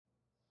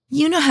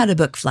You know how to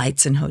book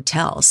flights and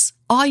hotels.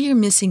 All you're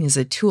missing is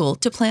a tool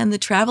to plan the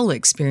travel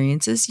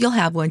experiences you'll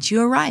have once you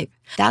arrive.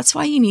 That's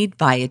why you need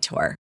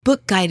Viator.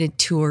 Book guided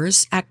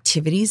tours,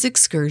 activities,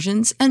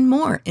 excursions, and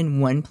more in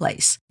one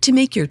place to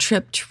make your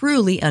trip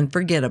truly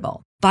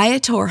unforgettable.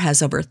 Viator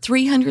has over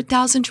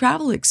 300,000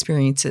 travel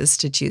experiences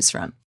to choose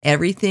from.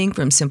 Everything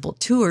from simple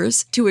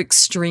tours to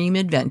extreme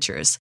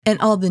adventures and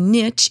all the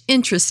niche,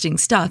 interesting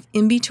stuff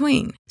in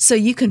between. So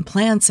you can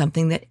plan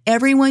something that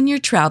everyone you're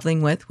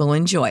traveling with will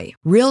enjoy.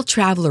 Real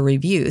traveler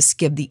reviews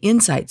give the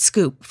inside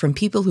scoop from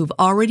people who've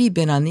already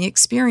been on the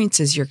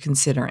experiences you're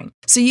considering.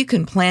 So you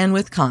can plan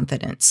with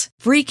confidence.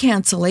 Free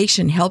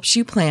cancellation helps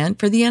you plan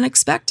for the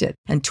unexpected.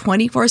 And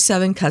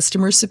 24/7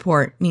 customer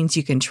support means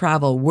you can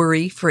travel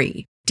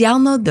worry-free.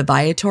 Download the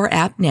Viator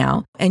app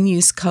now and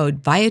use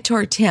code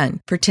Viator10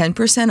 for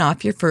 10%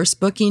 off your first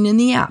booking in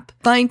the app.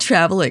 Find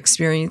travel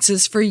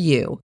experiences for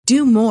you.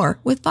 Do more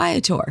with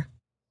Viator.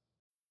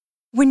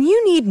 When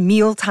you need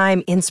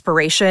mealtime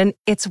inspiration,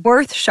 it's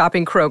worth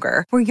shopping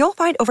Kroger, where you'll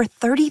find over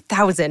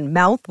 30,000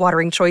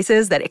 mouth-watering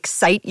choices that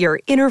excite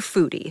your inner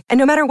foodie. And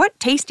no matter what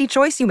tasty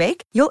choice you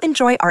make, you'll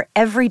enjoy our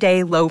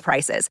everyday low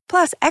prices,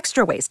 plus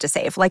extra ways to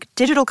save, like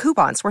digital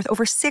coupons worth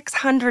over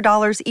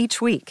 $600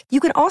 each week. You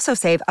can also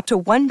save up to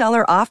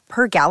 $1 off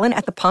per gallon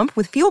at the pump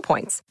with fuel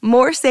points.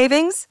 More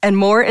savings and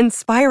more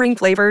inspiring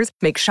flavors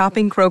make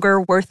shopping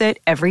Kroger worth it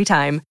every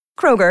time.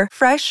 Kroger,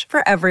 fresh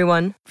for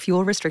everyone.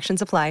 Fuel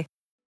restrictions apply.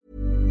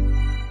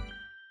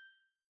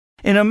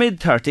 In her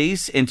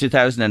mid-30s, in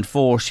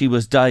 2004, she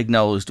was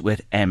diagnosed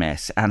with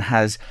MS and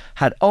has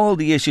had all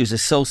the issues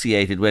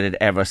associated with it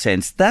ever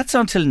since. That's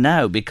until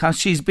now, because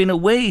she's been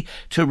away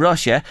to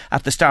Russia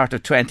at the start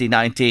of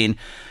 2019.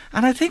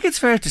 And I think it's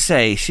fair to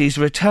say she's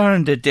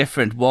returned a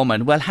different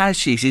woman. Well, has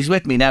she? She's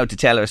with me now to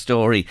tell her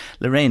story.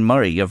 Lorraine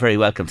Murray, you're very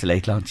welcome to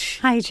Late Lunch.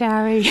 Hi,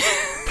 Jerry.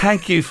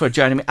 Thank you for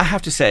joining me. I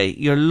have to say,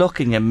 you're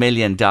looking $1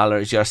 million.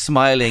 You're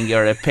smiling.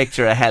 You're a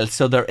picture of health.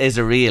 So there is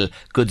a real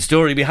good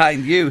story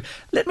behind you.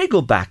 Let me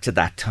go back to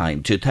that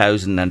time,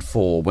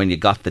 2004, when you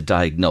got the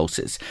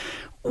diagnosis.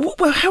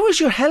 Well, how was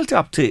your health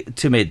up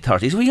to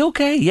mid-30s? Were you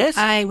okay, yes?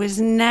 I was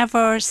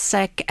never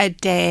sick a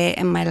day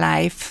in my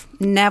life.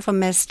 Never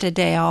missed a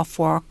day off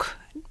work.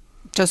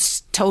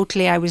 Just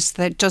totally, I was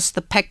just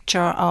the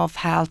picture of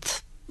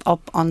health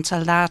up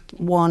until that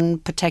one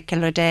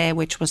particular day,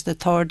 which was the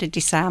 3rd of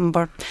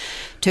December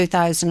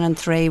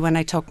 2003, when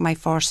I took my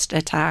first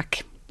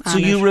attack. So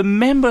you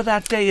remember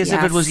that day as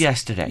if Yes. it was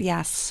yesterday?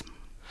 Yes.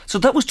 So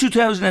that was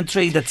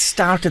 2003 that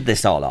started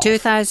this all off?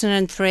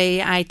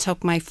 2003, I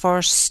took my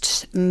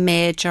first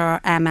major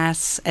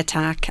MS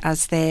attack,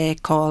 as they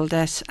called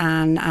it,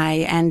 and I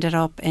ended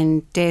up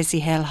in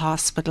Daisy Hill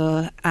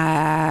Hospital,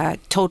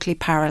 totally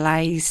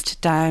paralysed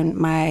down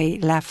my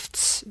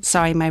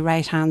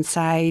right hand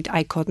side.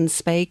 I couldn't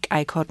speak,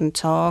 I couldn't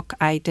talk,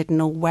 I didn't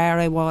know where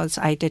I was,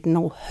 I didn't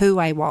know who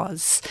I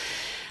was.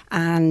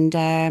 And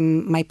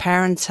my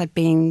parents had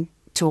been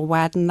to a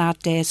wedding that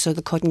day, so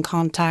they couldn't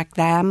contact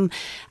them,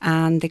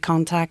 and they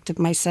contacted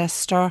my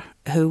sister,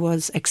 who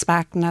was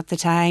expecting at the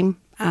time,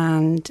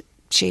 and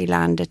she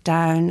landed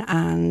down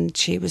and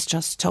she was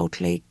just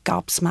totally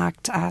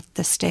gobsmacked at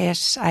the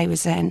state I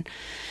was in.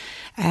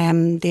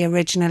 They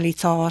originally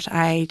thought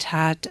I'd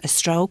had a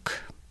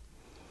stroke.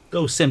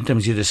 Those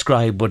symptoms you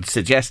describe would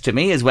suggest to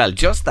me as well,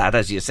 just that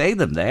as you say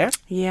them there.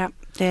 Yeah,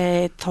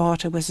 they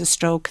thought it was a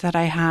stroke that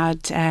I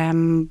had,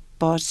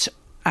 but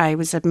I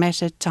was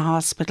admitted to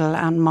hospital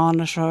and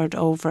monitored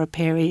over a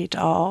period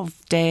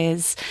of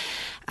days.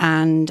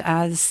 And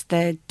as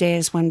the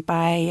days went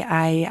by,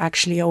 I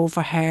actually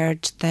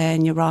overheard the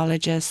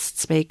neurologist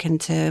speaking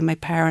to my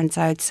parents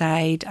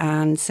outside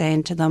and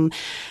saying to them,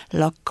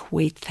 look,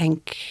 we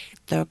think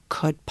there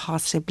could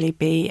possibly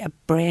be a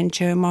brain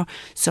tumour,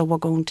 so we're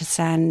going to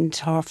send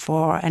her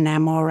for an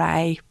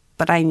MRI.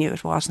 But I knew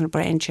it wasn't a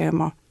brain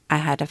tumour. I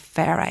had a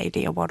fair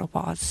idea what it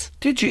was.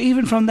 Did you,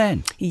 even from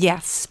then?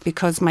 Yes,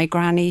 because my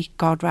granny,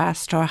 God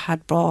rest her,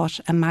 had brought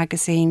a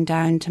magazine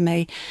down to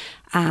me,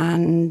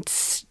 and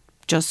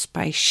just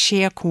by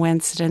sheer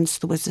coincidence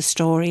there was a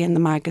story in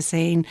the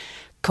magazine,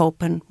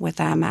 Coping with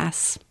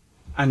MS.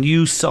 And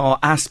you saw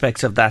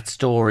aspects of that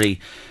story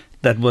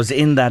that was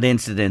in that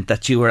incident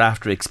that you were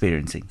after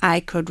experiencing? I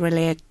could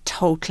relate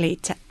totally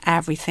to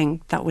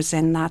everything that was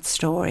in that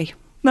story.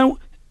 Now,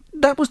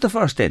 that was the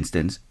first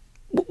instance.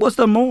 Was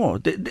there more?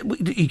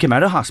 You came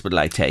out of hospital,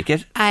 I take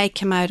it? I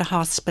came out of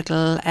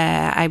hospital.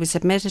 I was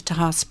admitted to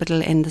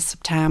hospital in the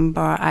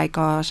September.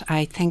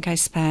 I think I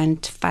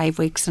spent 5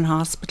 weeks in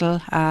hospital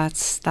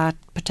at that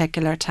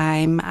particular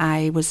time.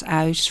 I was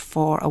out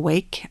for a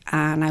week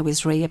and I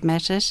was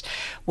readmitted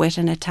with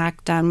an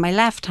attack down my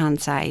left-hand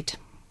side.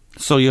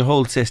 So your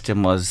whole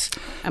system was...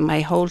 And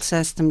my whole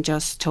system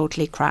just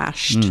totally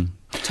crashed.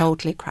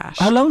 Totally crashed.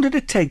 How long did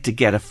it take to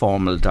get a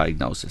formal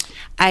diagnosis?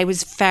 I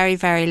was very,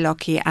 very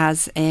lucky,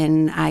 as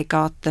in I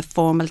got the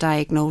formal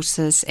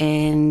diagnosis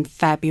in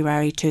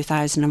February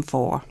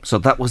 2004. So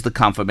that was the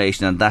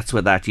confirmation, and that's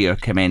where that year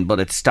came in, but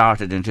it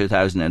started in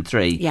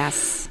 2003.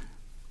 Yes.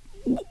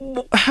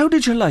 How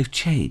did your life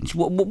change?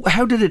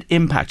 How did it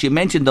impact you? You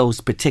mentioned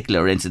those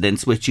particular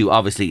incidents which you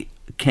obviously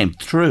came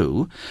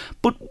through,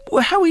 but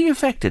how were you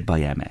affected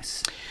by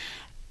MS?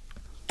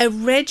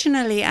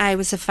 Originally, I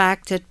was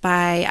affected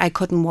by, I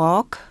couldn't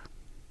walk.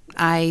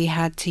 I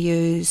had to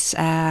use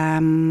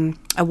a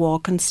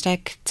walking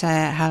stick to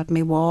help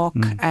me walk.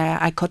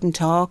 I couldn't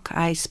talk.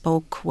 I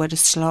spoke with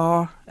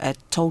a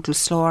total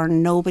slur,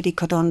 and nobody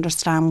could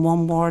understand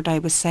one word I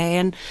was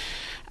saying.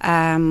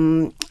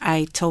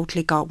 I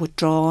totally got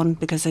withdrawn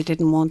because I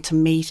didn't want to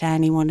meet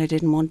anyone. I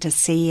didn't want to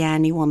see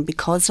anyone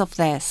because of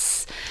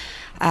this.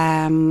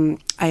 I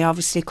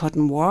obviously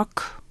couldn't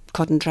work,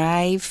 couldn't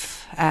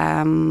drive.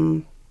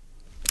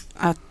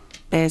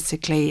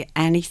 Basically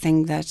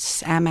anything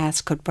that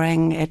MS could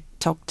bring, it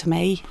took to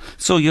me.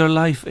 So your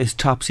life is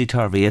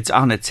topsy-turvy, it's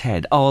on its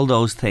head. All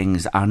those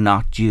things are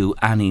not you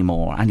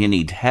anymore, and you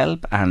need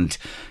help, and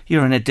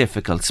you're in a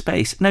difficult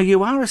space. Now,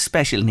 you are a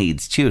special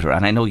needs tutor,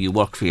 and I know you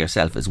work for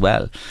yourself as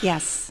well.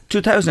 Yes.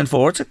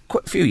 2004, it's a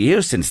few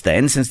years since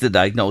then, since the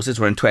diagnosis.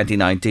 We're in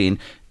 2019.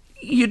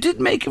 You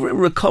did make a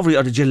recovery,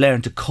 or did you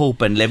learn to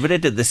cope and live with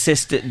it? Did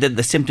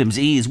the symptoms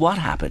ease? What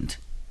happened?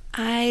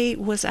 I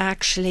was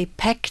actually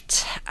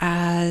picked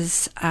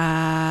as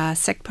a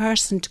sick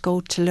person to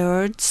go to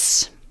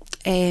Lourdes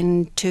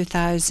in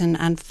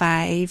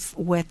 2005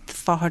 with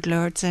Fahad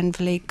Lourdes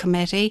Invalid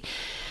Committee,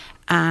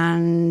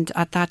 and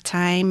at that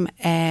time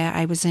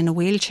I was in a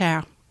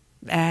wheelchair,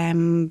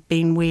 being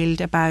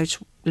wheeled about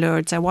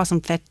Lourdes. I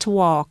wasn't fit to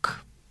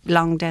walk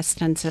long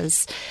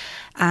distances,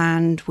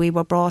 and we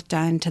were brought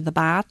down to the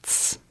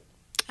baths.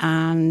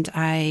 And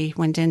I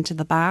went into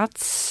the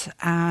baths,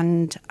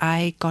 and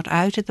I got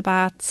out of the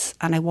baths,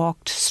 and I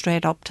walked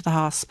straight up to the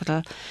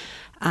hospital,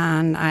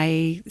 and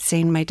I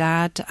seen my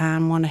dad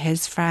and one of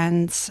his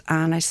friends,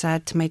 and I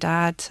said to my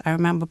dad, I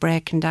remember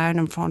breaking down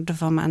in front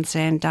of him and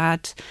saying,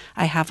 Dad,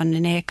 I have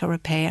an acre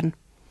of pain.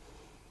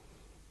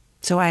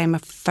 So I am a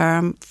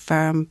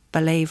firm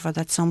believer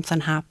that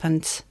something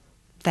happened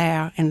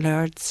there in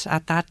Lourdes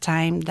at that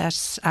time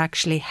that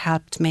actually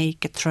helped me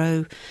get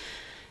through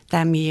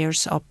them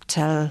years up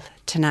to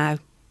now.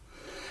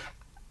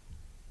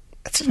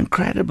 It's an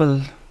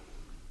incredible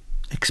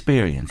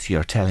experience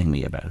you're telling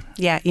me about.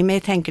 Yeah, you may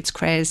think it's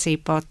crazy,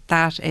 but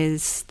that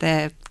is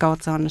the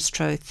God's honest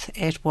truth.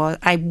 It was.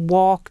 I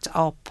walked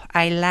up.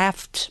 I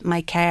left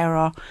my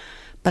carer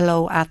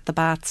below at the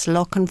baths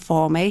looking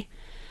for me,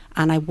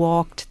 and I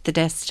walked the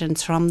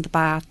distance from the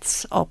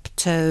baths up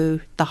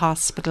to the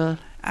hospital,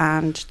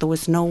 and there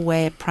was no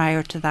way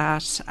prior to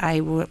that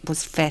I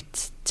was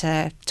fit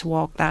to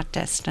walk that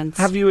distance.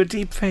 Have you a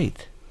deep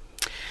faith?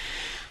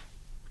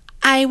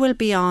 I will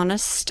be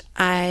honest,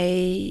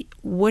 I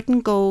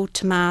wouldn't go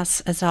to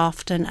Mass as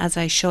often as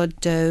I should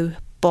do,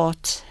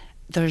 but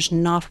there's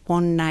not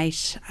one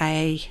night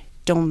I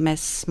don't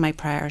miss my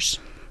prayers.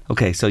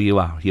 Okay, so you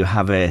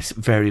have a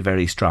very,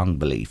 very strong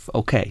belief.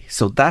 Okay,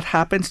 so that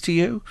happens to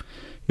you.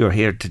 You're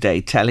here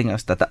today telling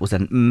us that was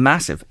a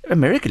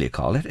miracle, you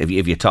call it. If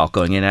you talk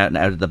going in and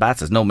out of the baths,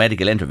 there's no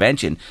medical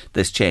intervention,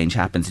 this change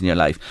happens in your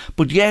life.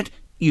 But yet,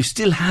 you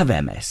still have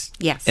MS.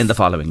 Yes. In the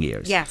following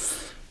years.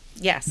 Yes.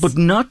 But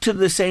not to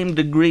the same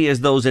degree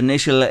as those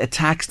initial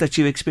attacks that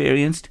you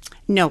experienced?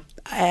 No,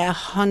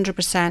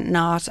 100%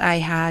 not. I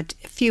had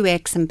a few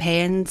aches and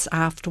pains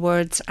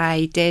afterwards.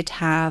 I did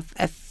have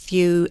a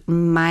few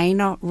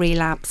minor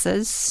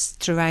relapses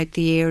throughout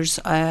the years,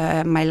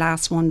 my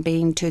last one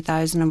being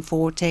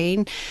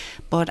 2014,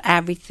 but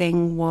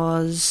everything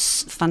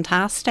was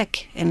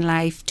fantastic in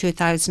life.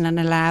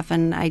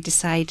 2011 I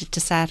decided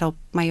to set up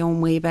my own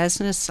wee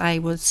business. I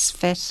was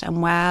fit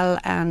and well,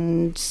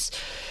 and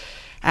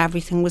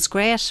everything was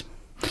great.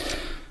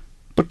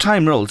 But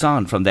time rolls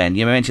on from then.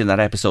 You mentioned that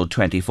episode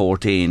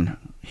 2014.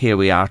 Here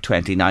we are,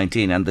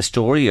 2019, and the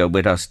story you're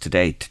with us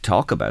today to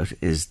talk about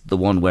is the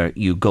one where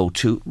you go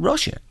to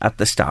Russia at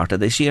the start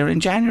of this year in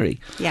January.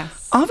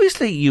 Yes.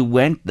 Obviously, you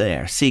went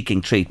there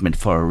seeking treatment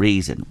for a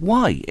reason.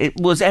 Why?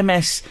 Was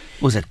MS,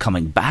 was it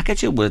coming back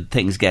at you? Were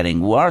things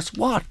getting worse?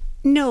 What?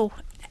 No,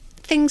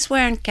 things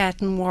weren't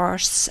getting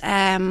worse.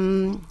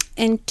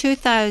 In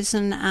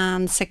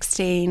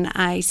 2016,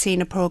 I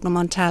seen a programme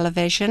on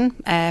television,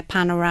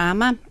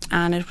 Panorama,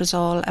 and it was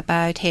all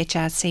about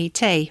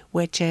HSCT,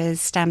 which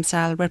is stem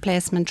cell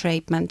replacement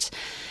treatment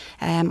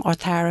or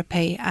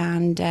therapy.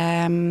 And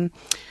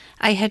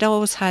I had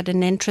always had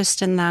an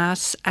interest in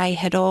that. I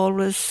had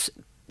always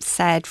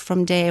said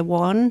from day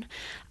one,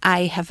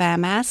 I have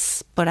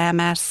MS, but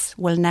MS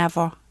will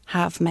never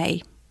have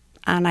me.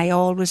 And I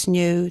always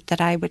knew that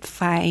I would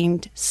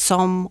find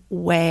some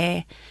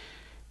way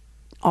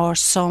or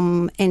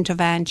some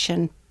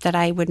intervention that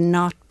I would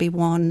not be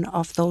one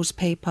of those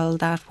people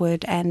that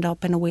would end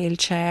up in a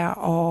wheelchair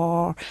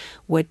or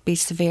would be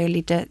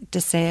severely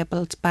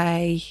disabled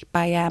by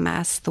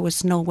MS. There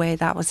was no way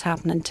that was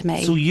happening to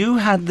me. So you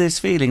had this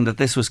feeling that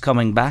this was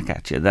coming back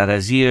at you, that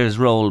as years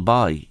roll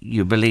by,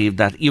 you believe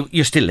that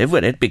you still live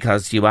with it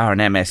because you are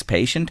an MS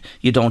patient.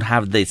 You don't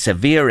have the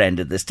severe end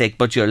of the stick,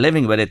 but you're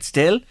living with it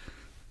still.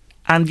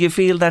 and you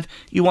feel that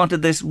you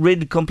wanted this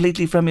rid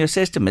completely from your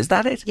system. Is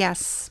that it?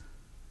 Yes.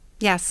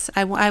 Yes,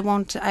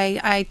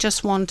 I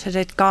just wanted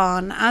it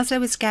gone. As I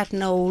was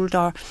getting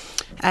older,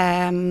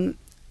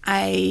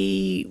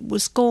 I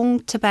was going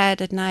to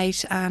bed at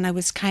night, and I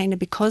was kind of,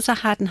 because I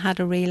hadn't had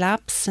a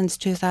relapse since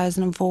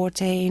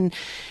 2014,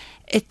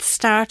 it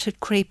started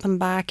creeping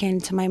back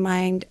into my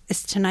mind.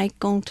 Is tonight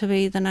going to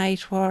be the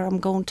night where I'm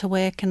going to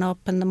waking up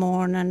in the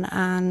morning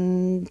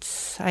and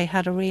I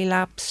had a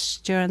relapse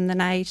during the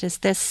night? Is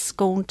this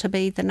going to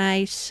be the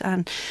night?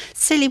 And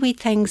silly wee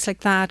things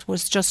like that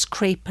was just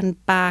creeping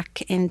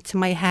back into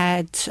my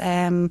head.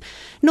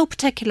 No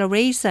particular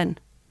reason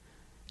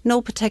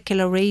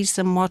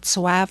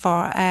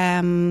whatsoever.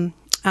 And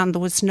there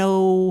was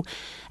no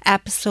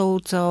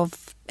episodes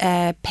of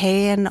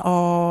pain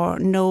or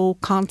no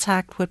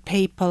contact with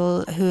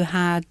people who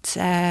had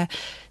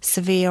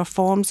severe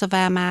forms of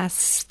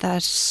MS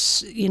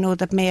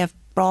that may have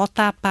brought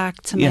that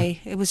back to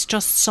me. It was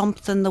just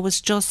something that was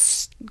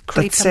just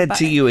creeping that said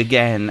to you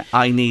again,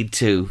 I need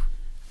to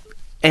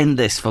end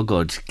this for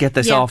good, get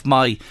this off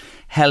my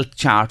health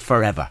chart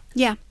forever.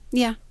 Yeah.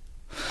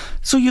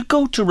 So you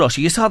go to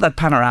Russia, you saw that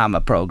Panorama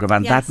programme,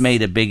 and that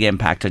made a big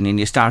impact on you, and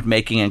you start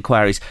making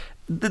inquiries.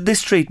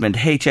 This treatment,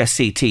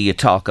 HSCT, you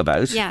talk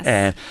about,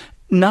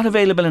 not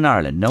available in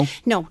Ireland, no?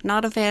 No,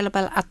 not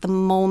available at the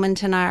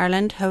moment in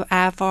Ireland.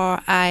 However,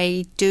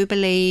 I do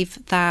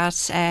believe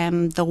that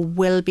there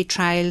will be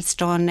trials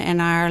done in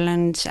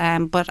Ireland,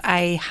 but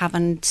I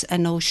haven't a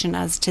notion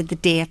as to the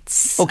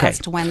dates as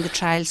to when the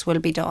trials will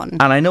be done.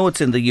 And I know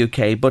it's in the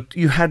UK, but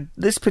you had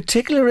this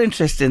particular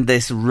interest in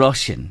this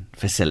Russian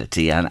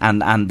facility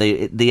and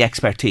the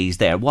expertise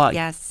there. Why?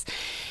 Yes.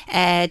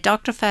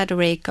 Dr.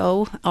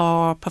 Federico,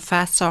 or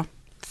Professor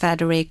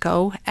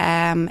Federico,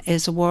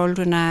 is a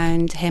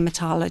world-renowned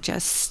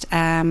haematologist.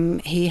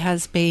 He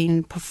has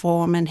been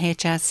performing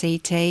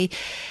HSCT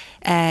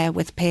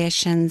with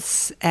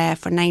patients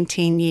for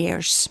 19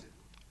 years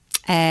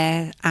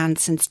and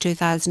since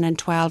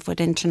 2012 with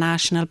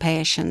international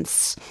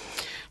patients.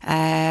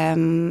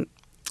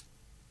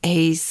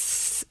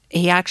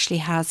 He actually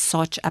has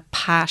such a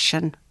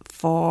passion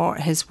for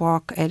his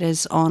work. It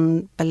is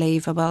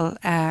unbelievable.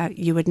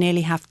 You would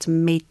nearly have to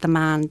meet the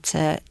man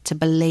to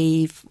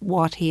believe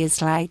what he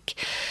is like.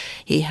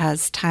 He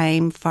has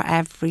time for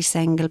every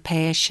single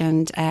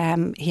patient.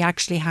 He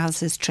actually has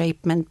his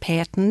treatment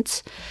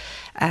patent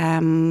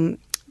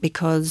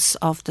because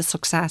of the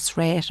success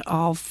rate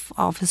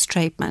of his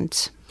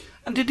treatment.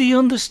 And did he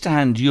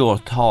understand your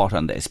thought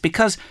on this?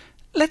 Because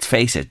let's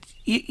face it,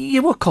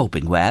 you were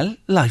coping well.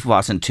 Life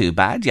wasn't too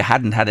bad. You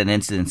hadn't had an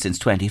incident since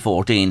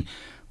 2014.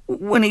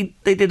 When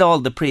they did all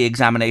the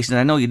pre-examination,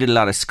 I know you did a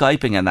lot of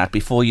Skyping and that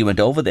before you went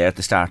over there at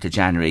the start of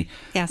January.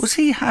 Yes. Was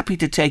he happy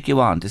to take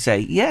you on, to say,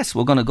 yes,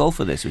 we're going to go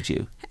for this with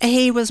you?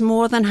 He was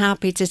more than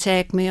happy to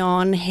take me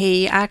on.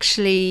 He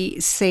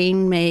actually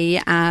seen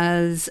me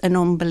as an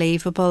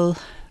unbelievable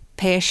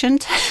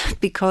patient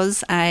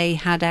because I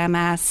had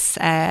MS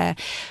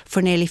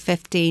for nearly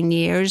 15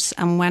 years,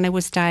 and when I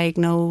was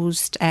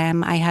diagnosed,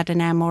 I had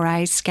an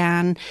MRI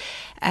scan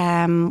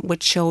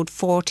which showed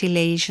 40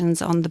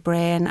 lesions on the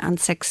brain and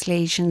 6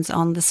 lesions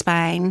on the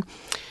spine,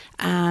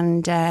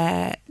 and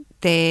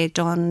they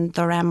done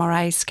their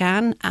MRI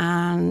scan,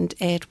 and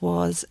it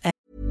was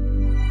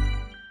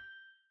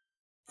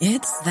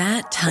It's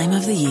that time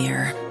of the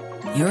year.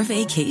 Your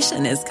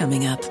vacation is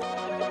coming up.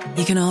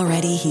 You can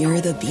already hear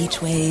the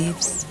beach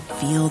waves,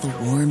 feel the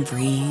warm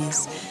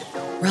breeze,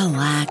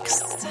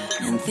 relax,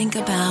 and think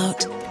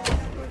about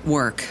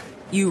work.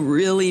 You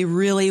really,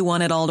 really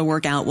want it all to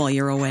work out while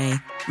you're away.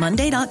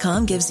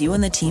 Monday.com gives you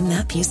and the team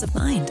that peace of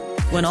mind.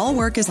 When all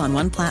work is on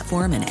one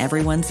platform and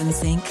everyone's in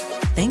sync,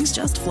 things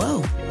just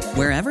flow.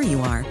 Wherever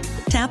you are,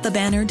 tap the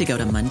banner to go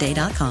to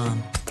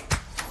Monday.com.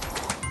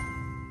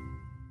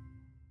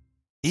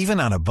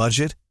 Even on a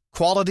budget,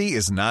 quality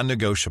is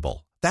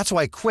non-negotiable. That's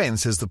why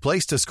Quince is the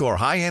place to score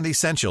high-end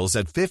essentials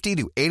at 50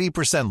 to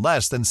 80%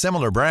 less than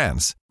similar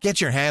brands.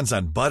 Get your hands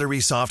on buttery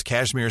soft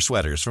cashmere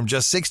sweaters from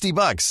just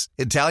 $60,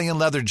 Italian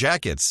leather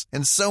jackets,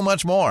 and so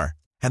much more.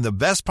 And the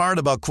best part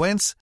about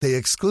Quince, they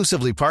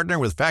exclusively partner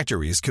with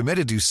factories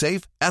committed to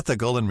safe,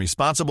 ethical, and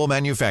responsible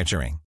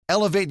manufacturing.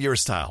 Elevate your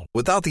style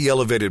without the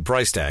elevated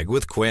price tag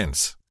with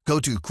Quince. Go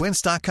to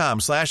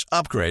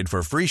quince.com/upgrade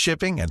for free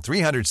shipping and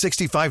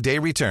 365-day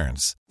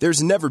returns.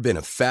 There's never been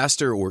a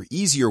faster or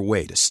easier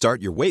way to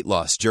start your weight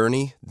loss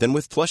journey than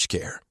with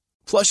PlushCare.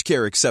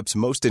 PlushCare accepts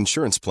most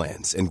insurance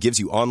plans and gives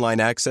you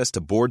online access to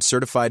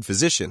board-certified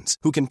physicians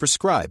who can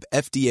prescribe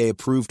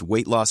FDA-approved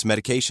weight loss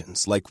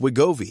medications like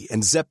Wegovy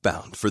and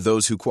Zepbound for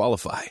those who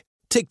qualify.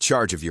 Take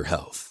charge of your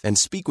health and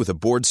speak with a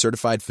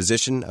board-certified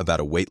physician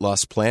about a weight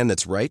loss plan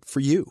that's right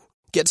for you.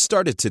 Get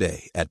started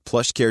today at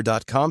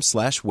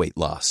plushcare.com/weight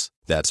loss.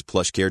 That's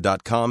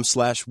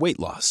plushcare.com/weight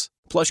loss.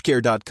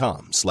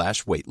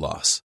 plushcare.com/weight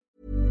loss.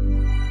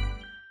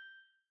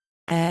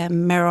 A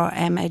mirror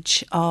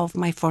image of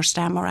my first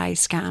MRI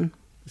scan.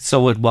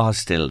 So it was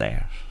still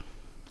there?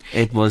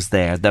 It was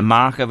there. The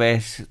mark of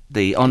it,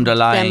 the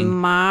underlying... The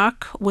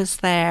mark was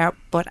there,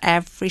 but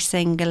every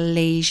single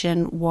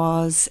lesion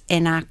was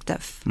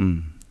inactive.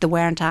 They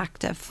weren't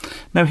active.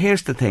 Now,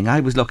 here's the thing.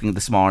 I was looking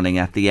this morning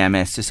at the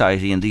MS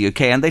Society in the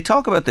UK, and they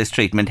talk about this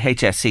treatment,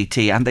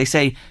 HSCT, and they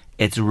say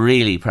it's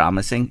really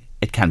promising.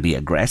 It can be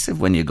aggressive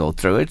when you go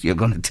through it. You're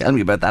going to tell me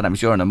about that, I'm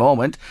sure, in a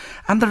moment.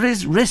 And there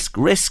is risk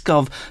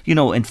of,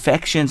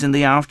 infections in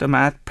the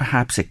aftermath,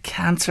 perhaps a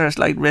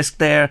cancerous-like risk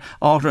there,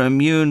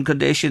 autoimmune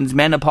conditions,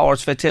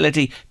 menopause,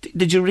 fertility.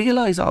 Did you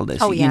realise all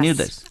this? Oh, you yes. knew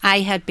this?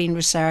 I had been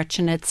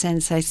researching it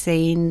since I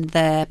seen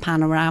the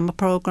Panorama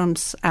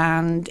programmes,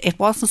 and it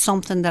wasn't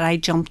something that I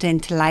jumped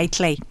into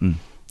lightly.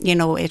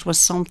 It was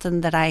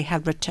something that I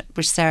had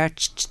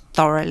researched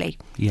thoroughly.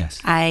 Yes.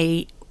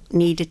 I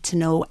needed to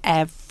know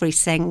every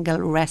single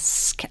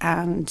risk,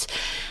 and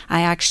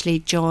I actually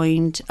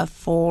joined a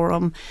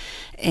forum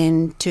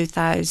in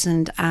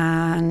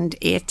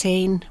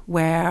 2018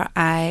 where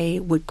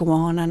I would go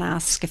on and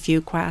ask a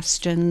few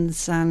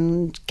questions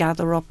and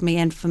gather up my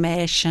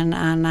information,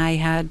 and I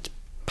had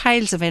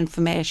piles of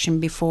information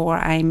before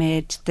I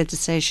made the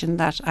decision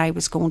that I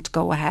was going to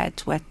go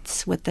ahead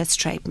with this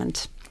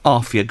treatment.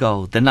 Off you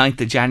go. The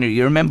 9th of January.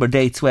 You remember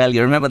dates well.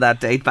 You remember that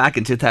date back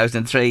in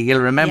 2003.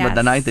 You'll remember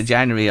the 9th of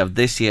January of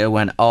this year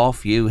when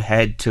off you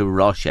head to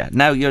Russia.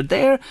 Now, you're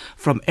there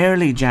from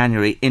early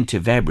January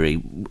into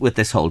February with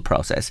this whole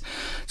process.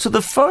 So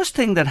the first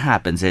thing that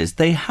happens is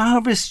they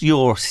harvest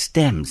your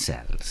stem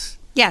cells.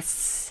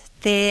 Yes.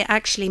 They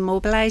actually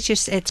mobilise you.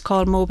 It's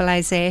called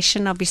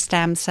mobilisation of your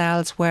stem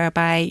cells,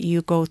 whereby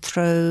you go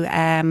through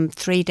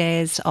 3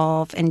 days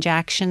of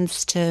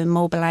injections to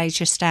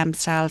mobilise your stem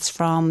cells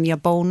from your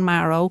bone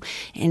marrow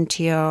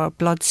into your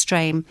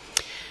bloodstream.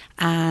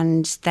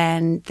 And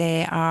then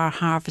they are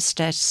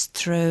harvested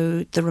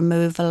through the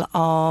removal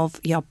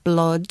of your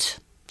blood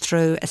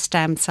through a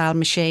stem cell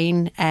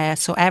machine.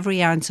 So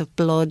every ounce of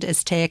blood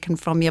is taken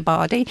from your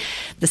body.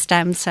 The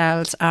stem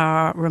cells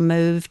are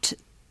removed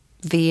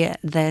via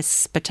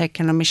this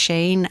particular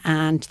machine,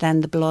 and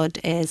then the blood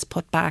is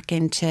put back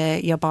into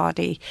your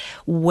body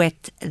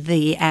with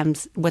the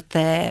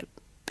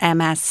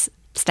MS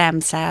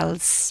stem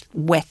cells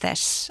with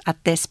it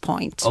at this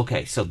point.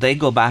 Okay, so they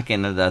go back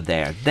in and they're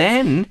there.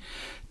 Then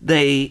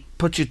they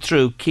put you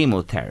through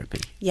chemotherapy.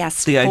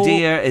 Yes. The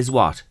idea is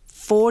what?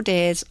 4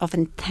 days of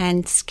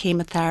intense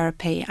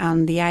chemotherapy,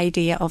 and the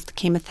idea of the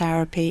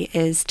chemotherapy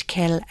is to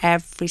kill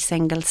every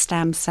single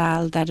stem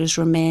cell that is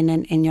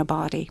remaining in your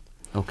body.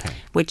 Okay.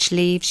 Which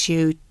leaves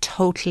you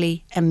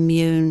totally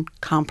immune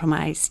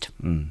compromised.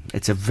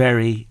 It's a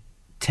very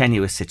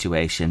tenuous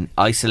situation.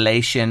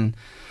 Isolation,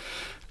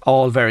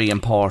 all very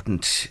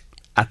important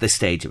at this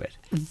stage of it.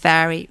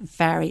 Very,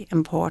 very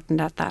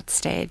important at that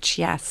stage,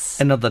 yes.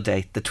 Another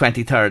date, the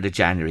 23rd of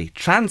January.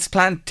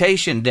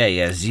 Transplantation Day,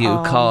 as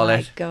you call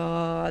it. Oh my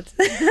God.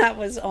 That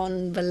was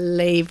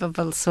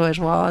unbelievable. So it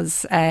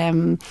was.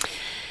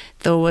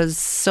 There was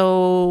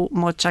so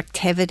much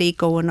activity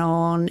going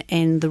on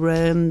in the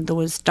room. There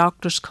was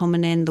doctors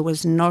coming in, there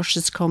was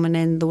nurses coming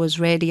in, there was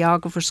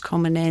radiographers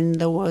coming in,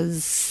 there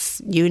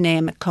was you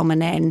name it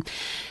coming in.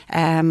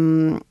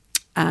 And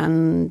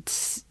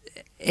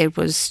it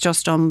was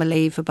just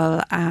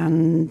unbelievable.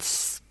 And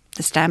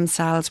the stem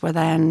cells were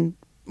then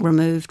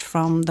removed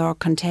from their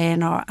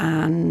container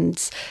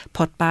and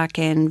put back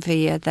in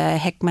via the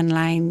Hickman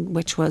line,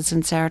 which was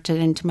inserted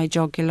into my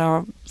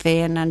jugular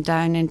vein and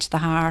down into the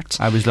heart.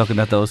 I was looking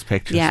at those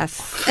pictures.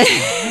 Yes.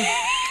 I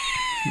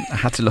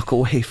had to look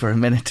away for a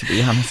minute, to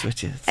be honest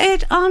with you.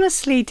 It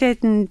honestly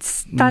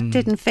didn't. That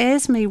didn't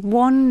faze me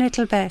one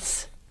little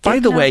bit. By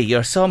the way,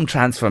 you're some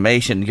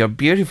transformation. You're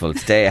beautiful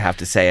today, I have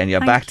to say, and you're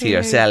back to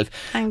yourself.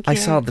 Thank you. I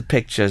saw the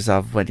pictures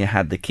of when you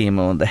had the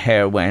chemo and the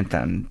hair went,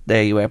 and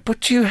there you were.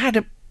 But you had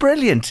a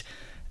brilliant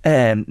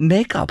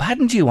makeup,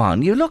 hadn't you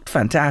on? You looked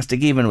fantastic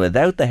even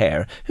without the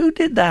hair. Who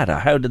did that, or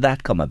how did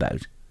that come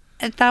about?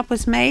 That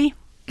was me.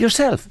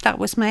 Yourself? That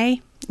was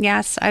me.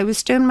 Yes, I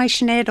was doing my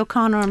Sinead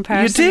O'Connor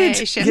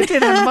impersonation. You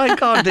did, and my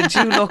God, did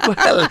you look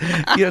well?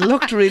 You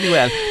looked really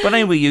well. But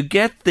anyway, you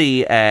get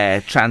the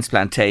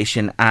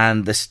transplantation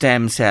and the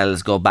stem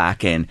cells go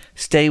back in.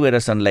 Stay with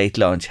us on Late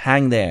Lunch.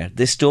 Hang there.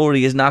 This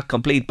story is not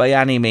complete by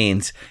any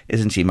means.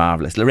 Isn't she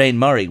marvellous? Lorraine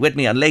Murray with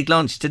me on Late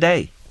Lunch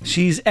today.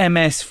 She's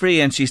MS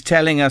free and she's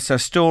telling us her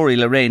story.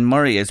 Lorraine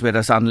Murray is with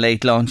us on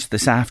Late Lunch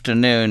this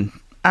afternoon.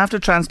 After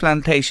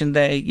transplantation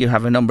day, you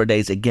have a number of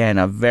days again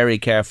of very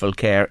careful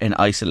care in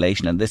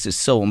isolation, and this is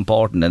so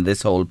important in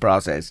this whole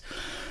process.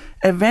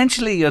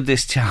 Eventually you're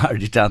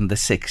discharged on the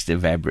 6th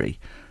of February.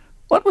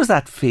 What was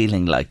that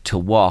feeling like to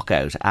walk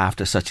out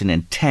after such an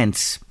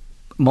intense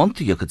month,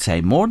 you could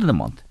say, more than a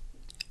month?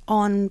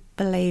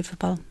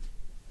 Unbelievable.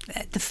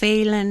 The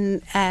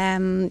feeling,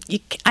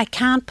 I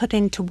can't put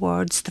into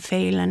words the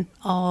feeling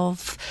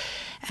of,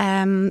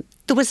 there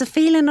was a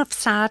feeling of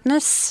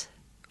sadness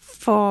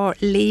for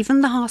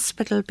leaving the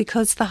hospital,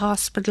 because the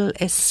hospital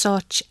is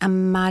such a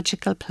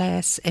magical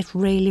place. It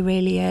really,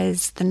 really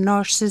is. The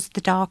nurses,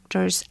 the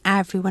doctors,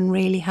 everyone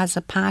really has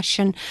a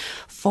passion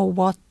for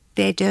what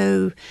They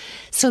do.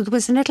 So there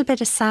was a little bit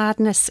of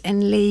sadness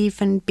in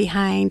leaving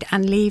behind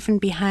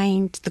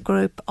the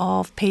group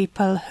of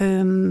people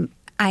whom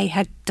I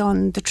had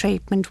done the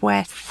treatment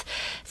with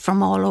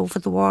from all over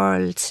the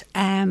world.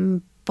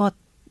 But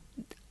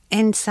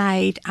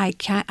inside, I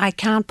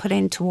can't put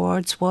into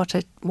words what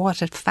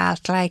it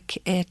felt like.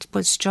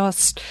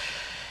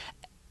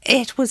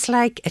 It was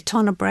like a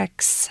ton of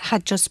bricks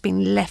had just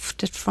been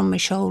lifted from my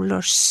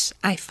shoulders.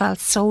 I felt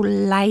so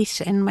light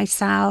in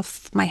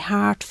myself. My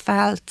heart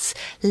felt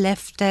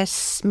lifted.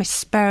 My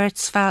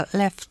spirits felt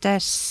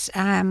lifted.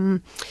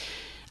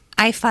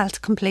 I felt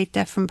a complete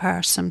different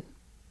person.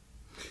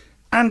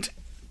 And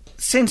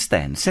since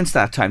then, since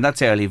that time,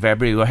 that's early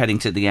February, we're heading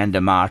to the end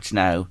of March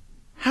now.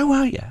 How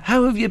are you?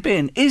 How have you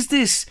been? Is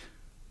this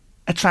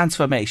a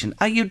transformation?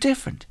 Are you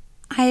different?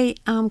 I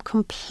am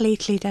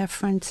completely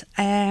different.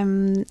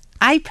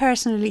 I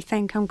personally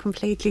think I'm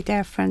completely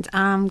different.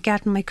 I'm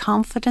getting my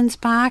confidence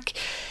back.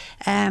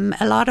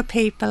 A lot of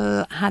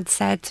people had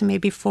said to me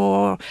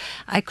before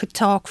I could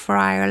talk for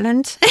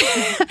Ireland.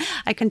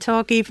 I can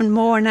talk even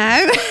more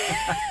now.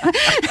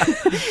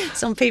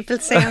 Some people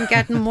say I'm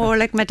getting more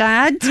like my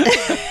dad.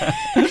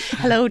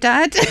 Hello,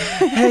 Dad.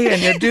 Hey,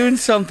 and you're doing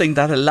something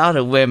that a lot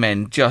of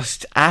women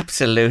just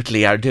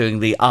absolutely are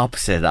doing the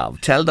opposite of.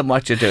 Tell them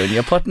what you're doing.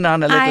 You're putting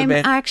on a little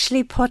bit. I'm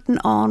actually putting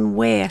on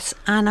weight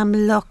and I'm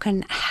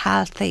looking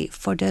healthy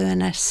for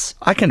doing it.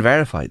 I can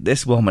verify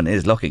this woman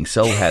is looking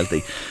so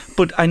healthy.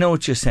 But I know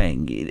what you're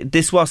saying.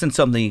 This wasn't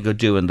something you could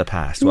do in the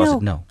past, was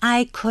it? No.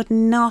 I could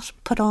not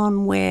put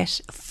on weight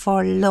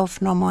for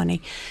love nor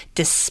money,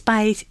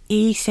 despite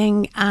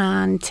eating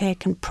and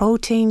taking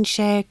protein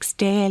shakes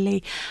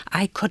daily.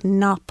 I could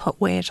not put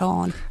weight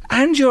on.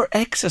 And you're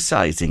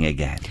exercising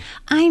again.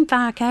 I'm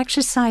back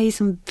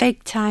exercising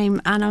big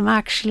time and I'm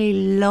actually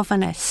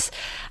loving it.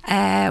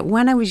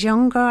 When I was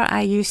younger,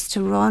 I used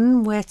to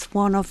run with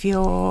one of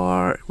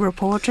your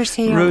reporters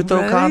here. Ruth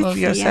O'Connell,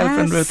 yourself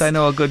and Ruth, I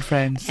know, are good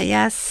friends.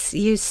 Yes,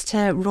 used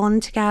to run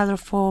together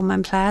for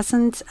Mount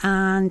Pleasant,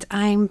 and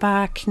I'm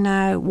back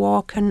now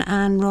walking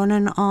and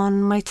running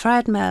on my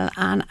treadmill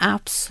and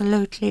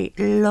absolutely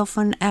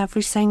loving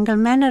every single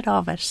minute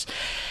of it.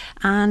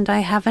 And I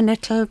have a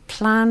little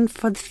plan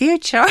for the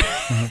future,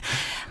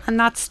 and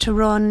that's to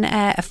run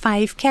a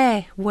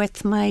 5K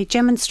with my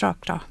gym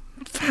instructor.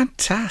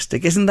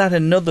 Fantastic. Isn't that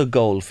another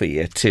goal for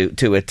you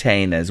to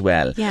attain as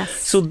well? Yes.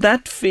 So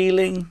that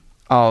feeling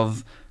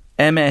of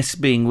MS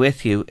being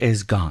with you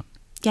is gone?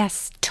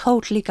 Yes,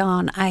 totally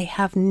gone. I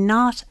have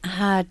not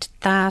had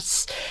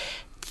that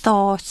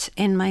thought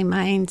in my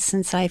mind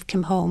since I've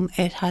come home.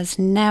 It has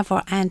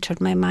never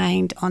entered my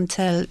mind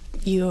until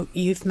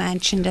you've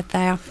mentioned it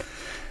there.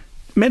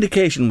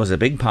 Medication was a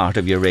big part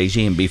of your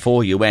regime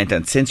before you went,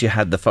 and since you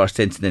had the first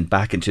incident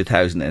back in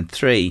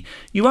 2003,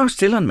 you are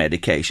still on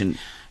medication.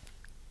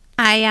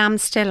 I am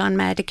still on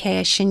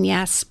medication,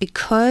 yes,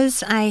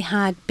 because I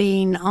had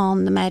been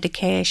on the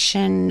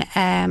medication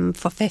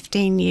for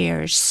 15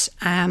 years.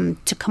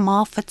 To come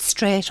off it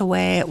straight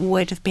away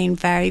would have been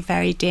very,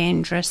 very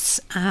dangerous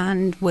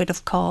and would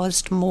have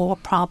caused more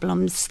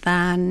problems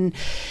than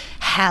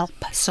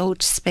help, so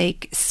to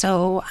speak.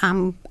 So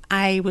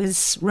I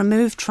was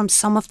removed from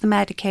some of the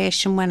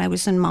medication when I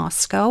was in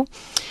Moscow.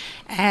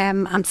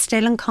 I'm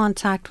still in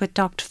contact with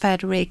Dr.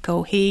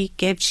 Federico. He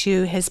gives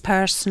you his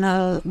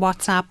personal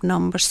WhatsApp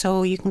number,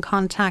 so you can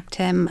contact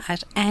him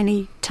at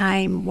any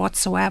time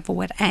whatsoever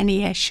with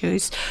any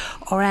issues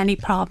or any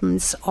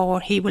problems, or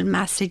he will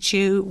message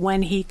you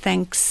when he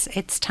thinks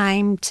it's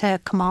time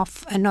to come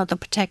off another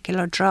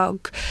particular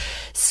drug.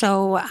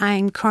 So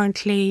I'm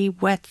currently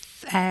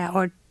with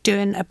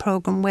doing a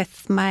programme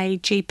with my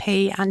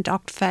GP and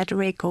Dr.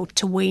 Federico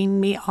to wean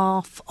me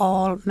off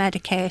all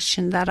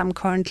medication that I'm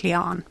currently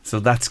on. So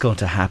that's going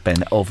to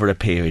happen over a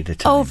period of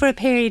time? Over a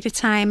period of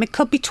time. It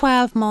could be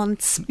 12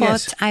 months, but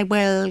yes. I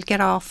will get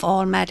off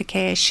all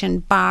medication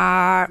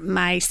bar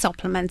my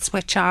supplements,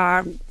 which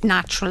are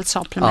natural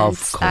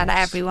supplements that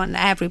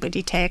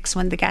everybody takes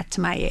when they get to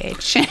my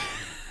age.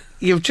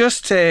 You've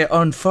just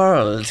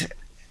unfurled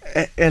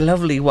a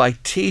lovely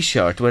white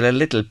T-shirt with a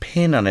little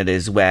pin on it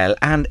as well,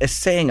 and a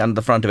saying on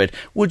the front of it.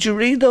 Would you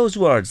read those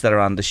words that are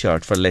on the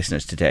shirt for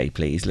listeners today,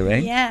 please,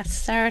 Lorraine?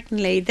 Yes,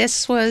 certainly.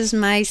 This was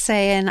my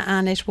saying,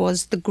 and it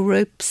was the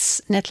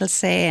group's little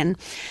saying.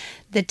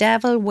 The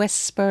devil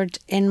whispered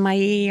in my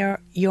ear,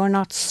 "You're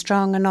not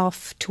strong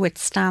enough to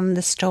withstand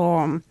the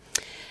storm."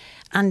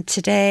 And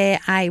today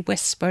I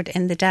whispered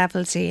in the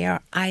devil's ear,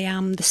 "I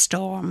am the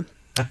storm."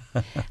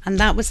 And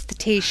that was the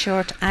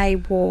T-shirt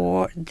I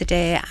wore the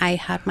day I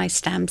had my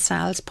stem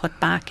cells put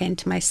back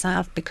into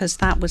myself, because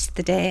that was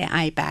the day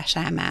I bet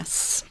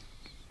MS.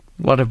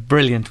 What a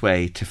brilliant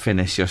way to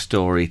finish your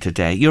story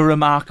today. You're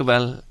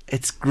remarkable.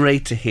 It's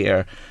great to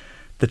hear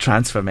the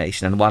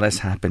transformation and what has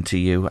happened to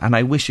you, and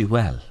I wish you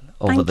well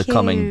over the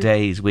coming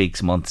days,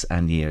 weeks, months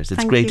and years.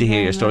 It's great to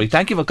hear your story.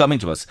 Thank you for coming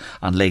to us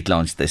on Late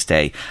Lunch this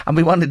day. And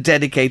we want to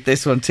dedicate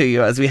this one to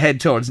you as we head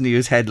towards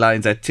news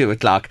headlines at 2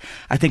 o'clock.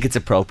 I think it's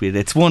appropriate.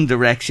 It's One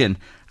Direction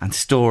and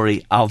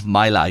Story of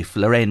My Life.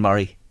 Lorraine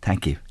Murray,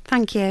 thank you.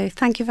 Thank you.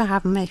 Thank you for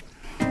having me.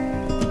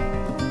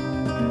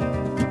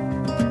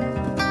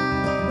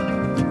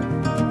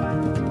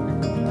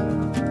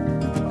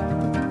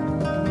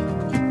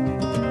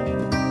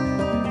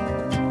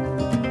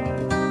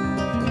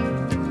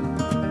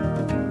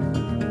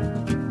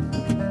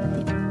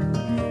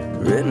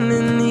 Written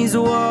in these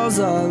walls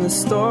are the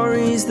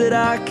stories that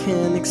I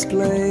can't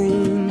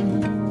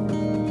explain.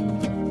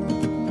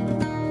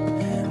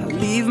 I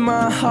leave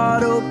my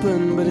heart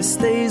open, but it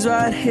stays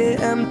right here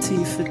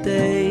empty for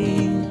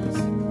days.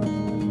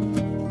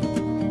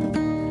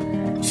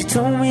 She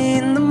told me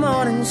in the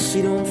morning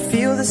she don't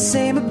feel the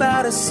same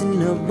about us in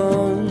her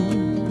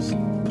bones.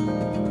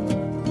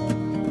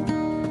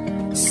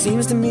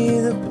 Seems to me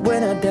that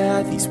when I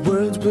die, these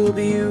words will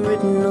be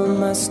written on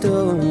my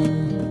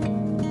stone.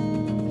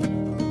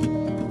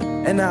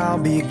 And I'll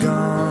be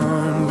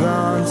gone,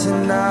 gone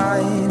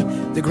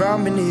tonight. The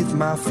ground beneath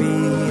my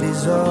feet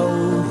is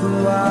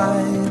open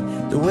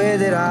wide. The way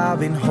that I've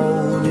been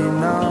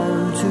holding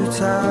on too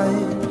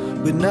tight,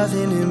 with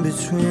nothing in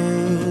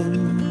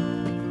between.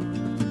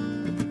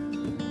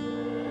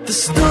 The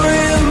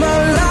story of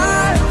my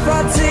life,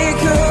 I take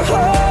her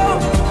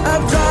home. I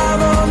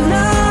drive all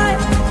night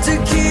to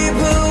keep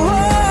her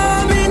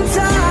warm in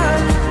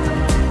time.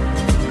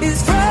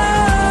 It's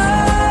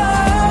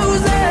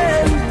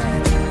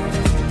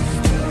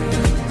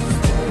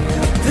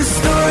the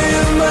story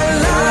of my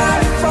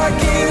life, I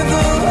give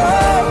her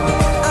hope.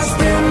 I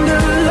spend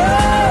her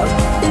love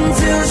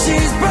until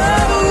she's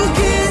broke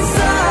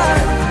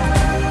inside.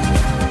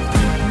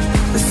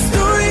 The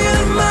story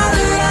of my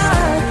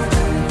life.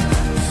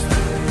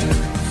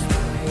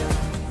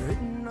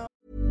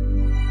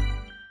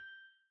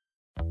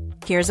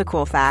 Here's a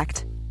cool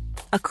fact.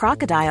 A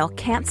crocodile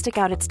can't stick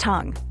out its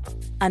tongue.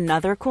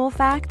 Another cool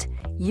fact,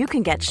 you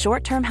can get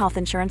short-term health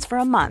insurance for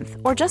a month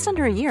or just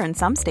under a year in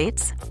some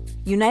states.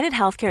 United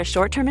Healthcare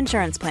short-term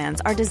insurance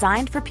plans are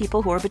designed for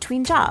people who are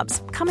between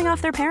jobs, coming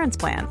off their parents'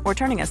 plan, or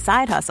turning a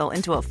side hustle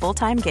into a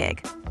full-time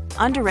gig.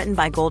 Underwritten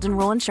by Golden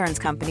Rule Insurance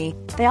Company,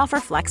 they offer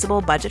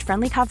flexible,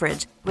 budget-friendly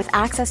coverage with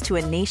access to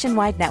a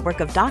nationwide network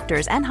of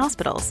doctors and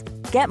hospitals.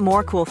 Get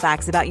more cool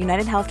facts about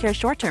United Healthcare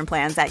short-term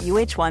plans at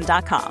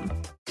uh1.com.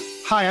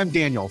 Hi, I'm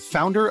Daniel,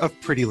 founder of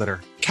Pretty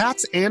Litter.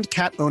 Cats and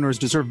cat owners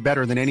deserve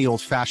better than any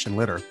old-fashioned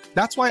litter.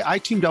 That's why I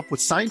teamed up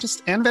with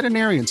scientists and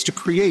veterinarians to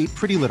create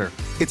Pretty Litter.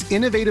 Its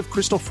innovative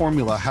crystal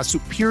formula has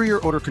superior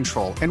odor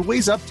control and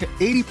weighs up to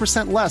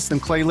 80% less than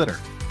clay litter.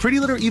 Pretty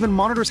Litter even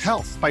monitors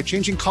health by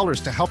changing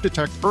colors to help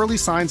detect early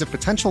signs of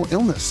potential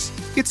illness.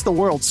 It's the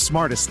world's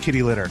smartest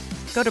kitty litter.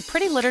 Go to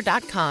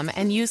prettylitter.com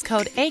and use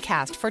code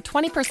ACAST for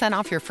 20%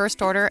 off your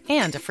first order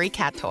and a free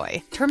cat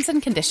toy. Terms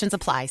and conditions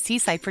apply. See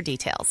site for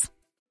details.